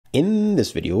In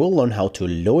this video, we'll learn how to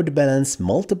load balance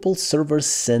multiple server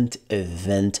sent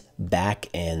event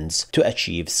backends to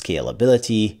achieve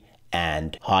scalability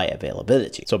and high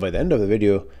availability. So by the end of the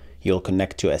video, you'll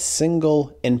connect to a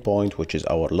single endpoint, which is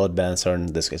our load balancer.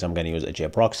 In this case, I'm going to use a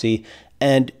HAProxy.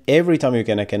 And every time you're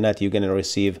going to connect, you're going to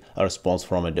receive a response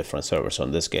from a different server. So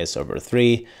in this case, server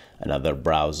 3, another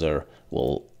browser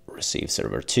will receive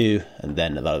server 2, and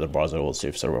then another browser will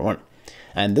receive server 1.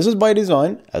 And this is by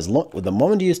design. The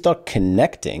moment you start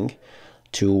connecting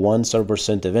to one server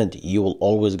sent event, you will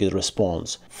always get a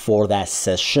response for that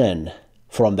session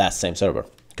from that same server,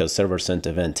 because server sent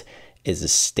event is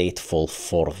stateful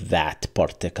for that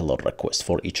particular request,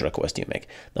 for each request you make.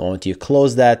 The moment you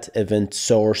close that event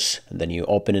source and then you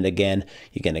open it again,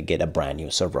 you're gonna get a brand new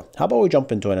server. How about we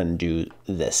jump into it and do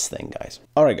this thing, guys?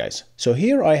 All right, guys. So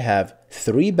here I have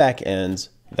 3 backends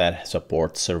that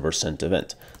support server sent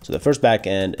event. So the first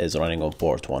backend is running on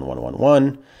port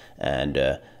 1111, and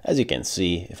as you can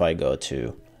see, if I go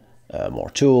to more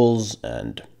tools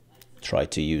and try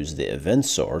to use the event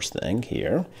source thing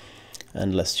here,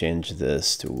 and let's change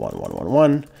this to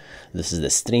 1111. This is the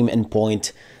stream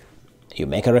endpoint. You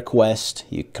make a request,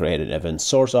 you create an event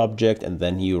source object, and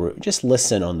then you just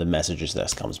listen on the messages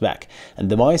that comes back. And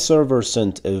the my server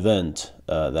sent event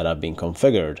that I've been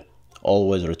configured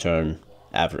always return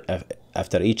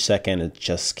after each second. It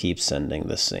just keeps sending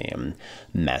the same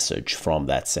message from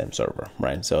that same server,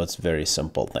 right? So it's a very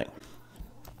simple thing.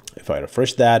 If I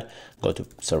refresh that, go to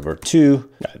server 2,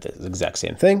 the exact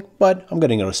same thing, but I'm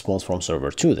getting a response from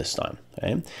server 2 this time.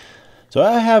 Okay, so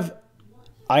I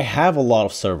have a lot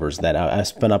of servers that I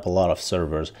spin up a lot of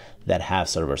servers that have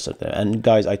server sent event. And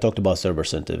guys, I talked about server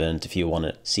sent event. If you want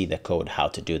to see the code how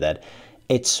to do that,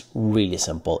 it's really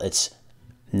simple. It's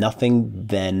nothing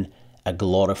than a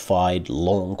glorified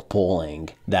long polling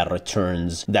that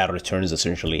returns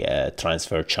essentially a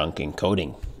transfer chunk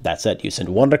encoding. That's it. You send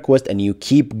one request and you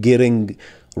keep getting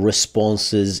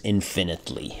responses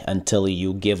infinitely until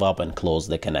you give up and close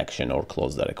the connection or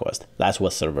close the request. That's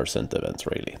what server sent events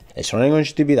really. It's running on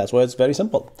HTTP. That's why it's very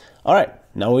simple. All right,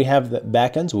 now we have the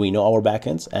backends. We know our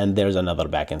backends, and there's another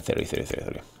backend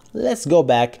 3333. Let's go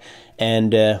back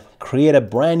and create a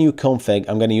brand new config.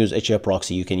 I'm going to use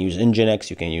HAProxy. You can use Nginx.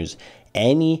 You can use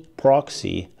any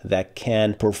proxy that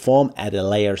can perform at a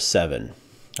layer 7.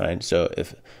 Right? So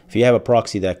if you have a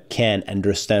proxy that can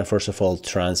understand, first of all,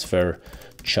 transfer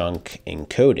chunk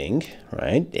encoding,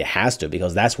 right? It has to,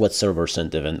 because that's what server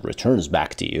sent event returns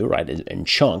back to you, right? In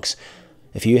chunks.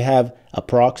 If you have a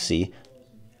proxy,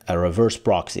 a reverse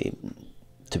proxy,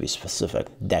 to be specific,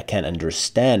 that can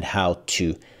understand how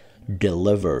to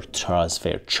deliver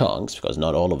transfer chunks, because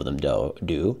not all of them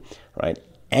do, right?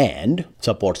 And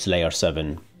supports layer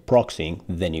 7 proxying,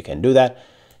 then you can do that.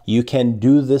 You can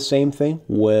do the same thing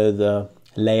with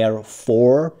layer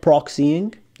 4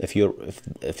 proxying.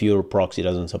 If your proxy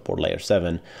doesn't support layer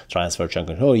 7 transfer chunk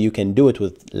control, you can do it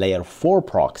with layer 4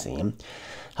 proxying.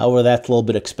 However, that's a little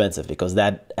bit expensive, because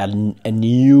that a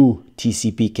new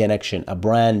TCP connection, a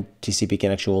brand TCP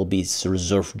connection, will be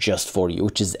reserved just for you,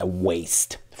 which is a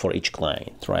waste for each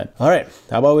client, right? All right,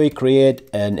 how about we create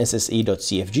an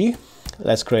SSE.cfg?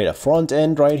 Let's create a front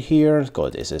end right here. Go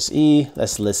to SSE.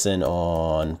 Let's listen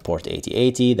on port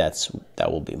 8080. That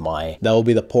will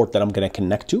be the port that I'm gonna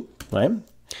connect to, right?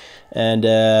 And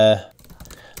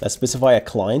let's specify a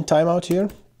client timeout here.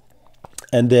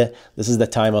 And this is the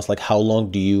timeout, like how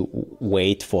long do you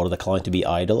wait for the client to be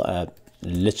idle?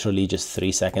 Literally just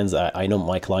 3 seconds. I know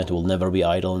my client will never be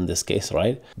idle in this case,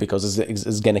 right? Because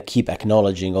it's gonna keep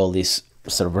acknowledging all these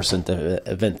server sent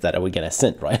events that we're gonna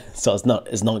send, right? So it's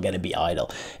not gonna be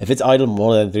idle. If it's idle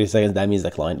more than 3 seconds, that means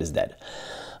the client is dead.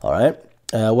 All right.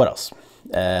 What else?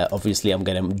 Obviously, I'm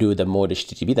gonna do the mode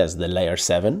HTTP. That's the layer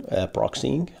 7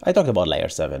 proxying. I talked about layer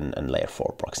 7 and layer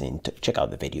 4 proxying. Check out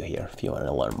the video here if you want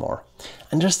to learn more.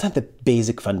 Understand the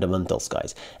basic fundamentals,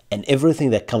 guys, and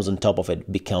everything that comes on top of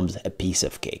it becomes a piece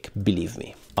of cake. Believe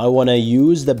me. I want to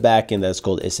use the backend that's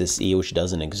called SSE, which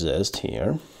doesn't exist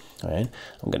here. All right,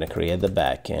 I'm gonna create the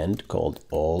backend called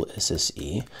all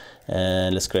SSE,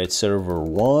 and let's create server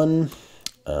 1.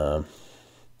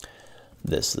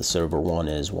 The server 1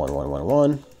 is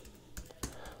 1111.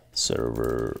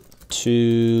 Server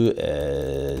 2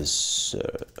 is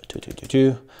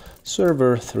 2222.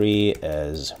 Server 3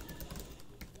 is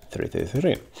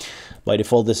 3333. By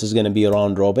default, this is going to be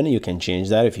round robin. You can change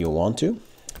that if you want to,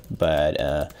 but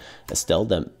still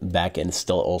the backend is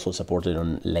still also supported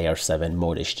on layer 7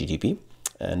 mode HTTP.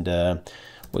 And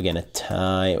we're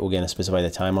gonna specify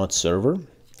the timeout server.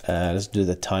 Let's do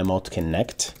the timeout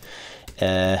connect.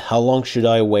 How long should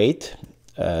I wait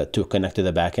to connect to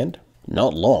the backend?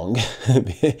 not long.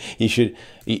 You should,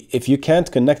 if you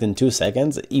can't connect in 2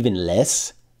 seconds, even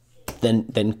less,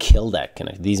 then kill that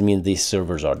connect. These mean these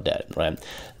servers are dead, right?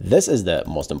 This is the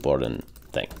most important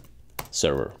thing.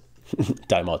 Server,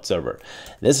 timeout server.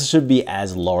 This should be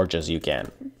as large as you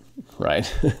can, right?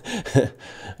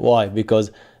 Why?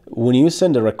 Because when you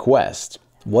send a request,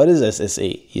 what is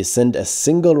SSE? You send a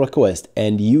single request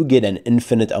and you get an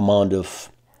infinite amount of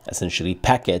essentially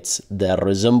packets that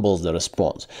resembles the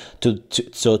response.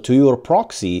 So to your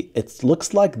proxy, it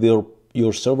looks like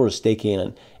your server is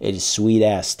taking a sweet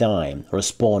ass time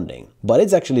responding, but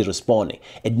it's actually responding.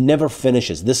 It never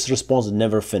finishes. This response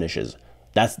never finishes.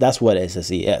 That's what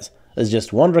SSE is. It's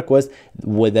just one request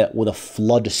with a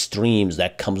flood of streams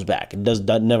that comes back. It does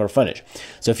that never finish.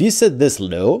 So if you set this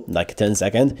low, like 10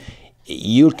 seconds,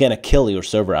 you're gonna kill your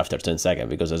server after 10 seconds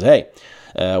because it's, hey,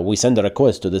 we send a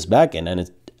request to this backend and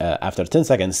it's after 10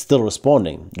 seconds still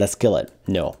responding. Let's kill it.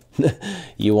 No,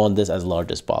 you want this as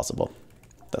large as possible.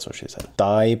 That's what she said.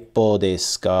 Typo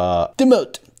desu ka?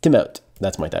 Timote.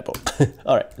 That's my typo.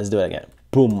 All right, let's do it again.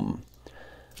 Boom.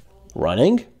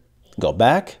 Running. Go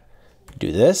back.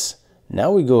 Do this.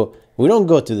 Now we don't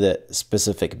go to the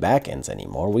specific backends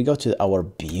anymore. We go to our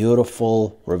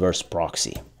beautiful reverse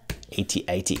proxy.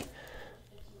 8080.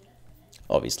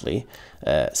 Obviously,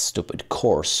 stupid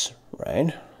course,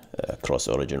 right?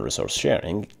 Cross-origin resource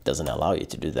sharing doesn't allow you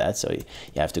to do that, so you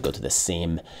have to go to the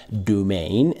same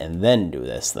domain and then do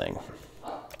this thing.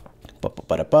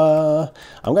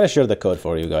 I'm gonna share the code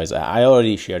for you guys. I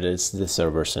already shared it. It's the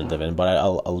server sent event, but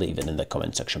I'll leave it in the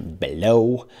comment section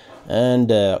below. And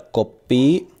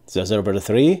copy the server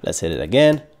 3. Let's hit it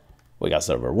again. We got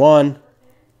server 1,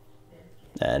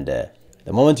 and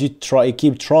the moment you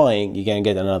keep trying, you can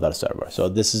get another server. So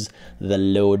this is the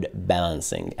load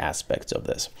balancing aspects of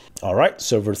this. All right,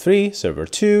 server 3, server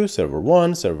 2, server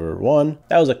 1, server 1.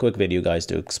 That was a quick video, guys,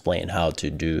 to explain how to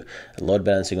do load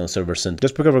balancing on server sync.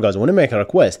 Just because, guys, when you make a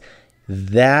request,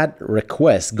 that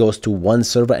request goes to one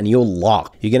server and you're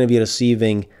locked. You're gonna be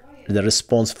receiving the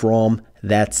response from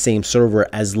that same server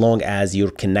as long as you're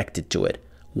connected to it.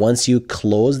 Once you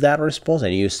close that response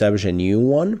and you establish a new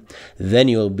one, then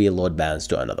you'll be load balanced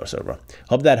to another server.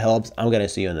 Hope that helps. I'm gonna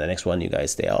see you in the next one. You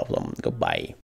guys stay awesome. Goodbye.